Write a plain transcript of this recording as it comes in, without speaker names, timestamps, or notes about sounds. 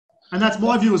And that's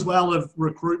my view as well of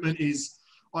recruitment is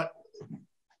like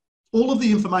all of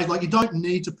the information, like you don't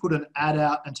need to put an ad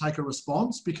out and take a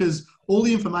response because all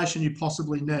the information you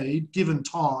possibly need, given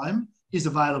time, is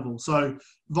available. So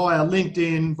via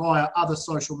LinkedIn, via other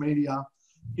social media,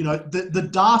 you know, the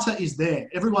data is there.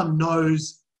 Everyone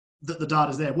knows that the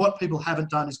data is there. What people haven't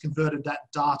done is converted that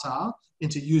data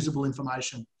into usable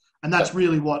information. And that's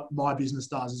really what my business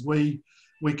does is we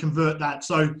convert that.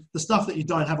 So the stuff that you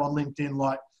don't have on LinkedIn,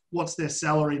 like what's their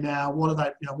salary now? What are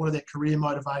they, you know, what are their career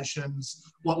motivations?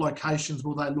 What locations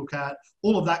will they look at?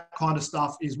 All of that kind of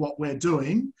stuff is what we're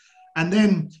doing. And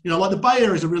then, you know, like the Bay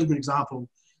Area is a really good example.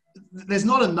 There's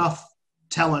not enough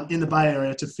talent in the Bay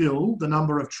Area to fill the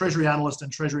number of treasury analyst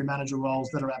and treasury manager roles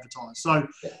that are advertised. So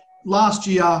last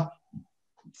year,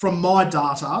 from my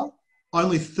data,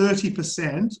 only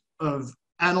 30% of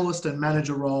analyst and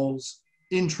manager roles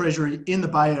in treasury in the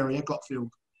Bay Area got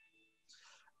filled.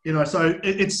 You know, so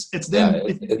it's then,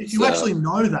 if you actually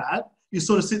know that, you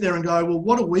sort of sit there and go, well,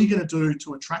 what are we going to do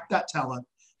to attract that talent?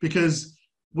 Because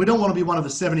we don't want to be one of the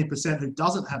 70% who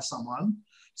doesn't have someone.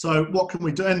 So what can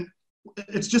we do? And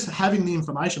it's just having the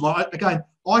information. Like, again,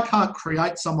 I can't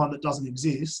create someone that doesn't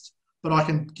exist, but I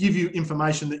can give you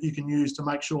information that you can use to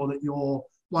make sure that you're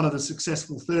one of the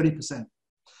successful 30%.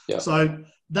 Yeah. So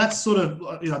that's sort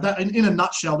of, you know, that in a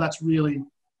nutshell, that's really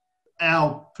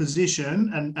our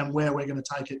position and where we're going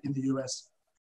to take it in the US.